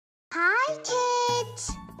Hi,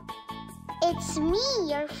 kids! It's me,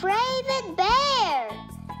 your favorite bear,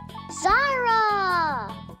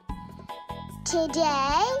 Zara!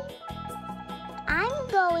 Today, I'm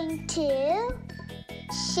going to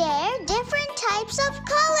share different types of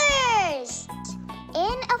colors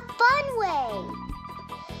in a fun way.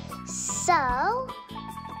 So,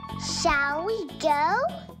 shall we go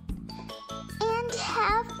and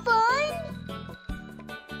have fun?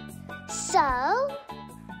 So,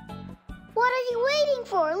 what are you waiting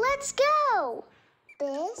for? Let's go!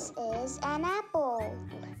 This is an apple.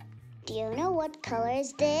 Do you know what color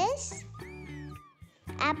is this?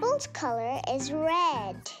 Apple's color is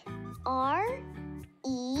red. R-E-D.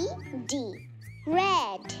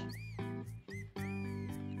 Red.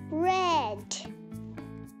 Red.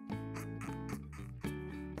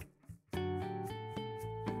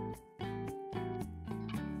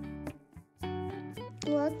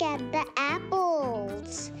 Look at the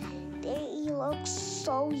apples. They look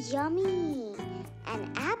so yummy.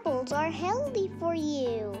 And apples are healthy for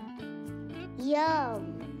you.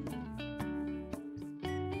 Yum.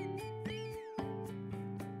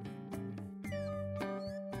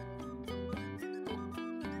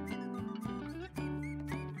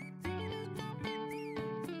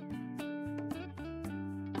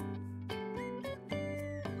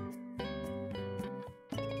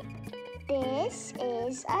 This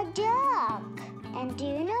is a duck. And do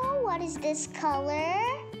you know what is this color?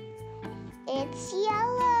 It's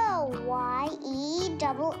yellow. Y-E-L-L-O-W.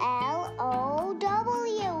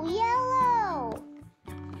 Yellow.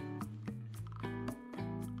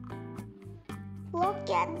 Look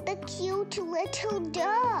at the cute little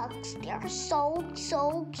ducks. They're so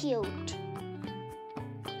cute.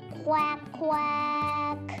 Quack,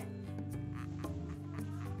 quack.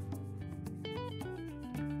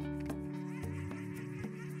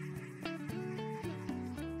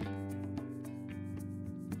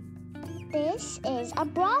 This is a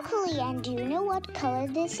broccoli, and do you know what color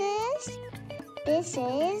this is? This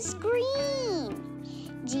is green.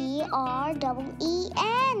 G-R-E-E-N,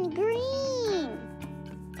 green.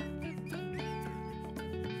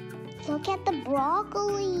 Look at the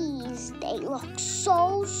broccolis. They look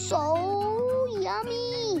so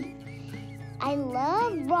yummy. I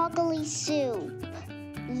love broccoli soup.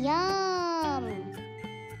 Yum.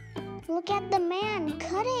 Look at the man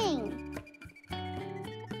cutting.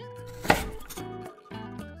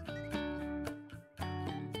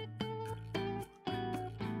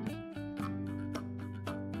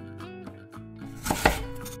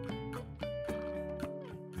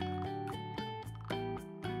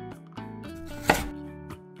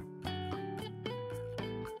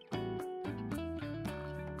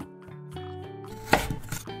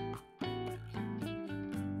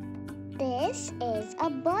 This is a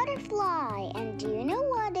butterfly, and do you know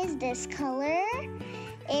what is this color?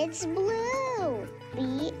 It's blue.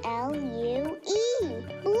 B-L-U-E.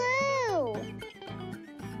 Blue.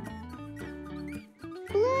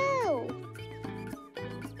 Blue.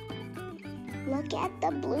 Look at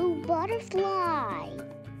the blue butterfly.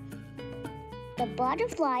 The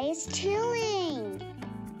butterfly is chilling,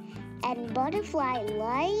 and butterfly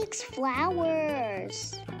likes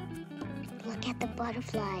flowers. Look at the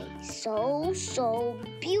butterfly. So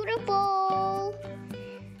beautiful.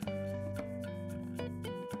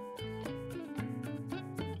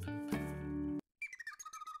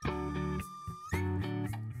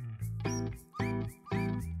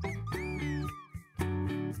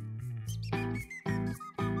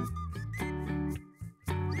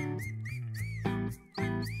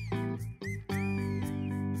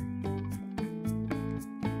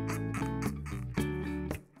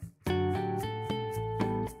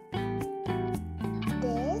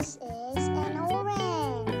 This is an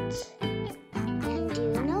orange. And do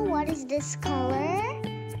you know what is this color?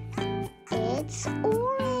 It's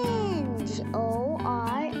orange.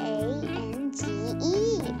 O-R-A-N-G-E.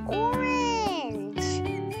 Orange.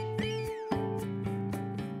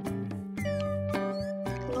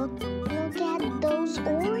 Look at those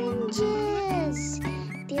oranges.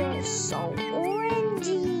 They're so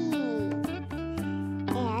orangey.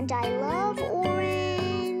 And I love orange.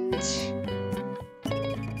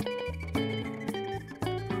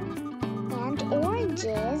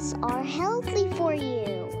 Oranges are healthy for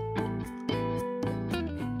you.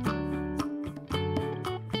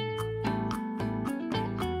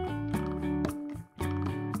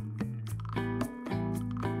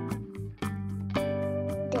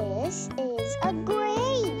 This is a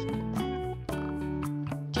grape.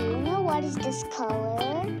 Do you know what is this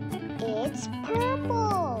color? It's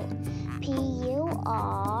purple. P-U-R-P-L-E.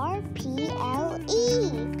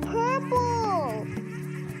 Purple.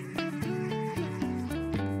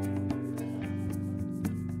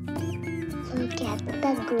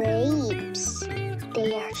 the grapes.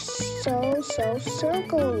 They are so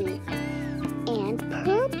circly and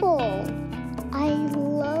purple. I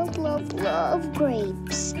love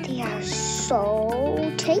grapes. They are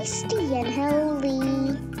so tasty and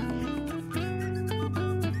healthy.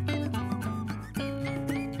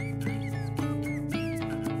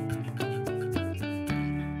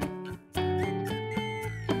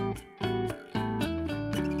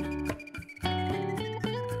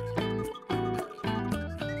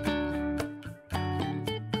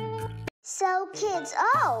 So kids,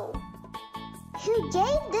 who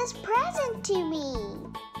gave this present to me?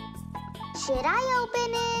 Should I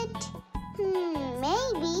open it?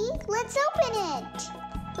 Maybe. Let's open it.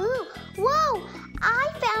 Ooh, whoa! I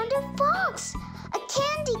found a fox, a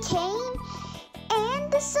candy cane,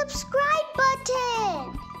 and the subscribe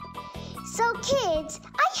button. So kids,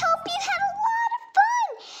 I hope you had a lot of fun,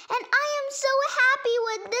 and I am so happy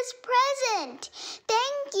with this present.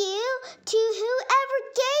 Thank you to whoever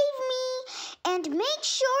gave me, and make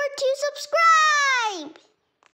sure to subscribe.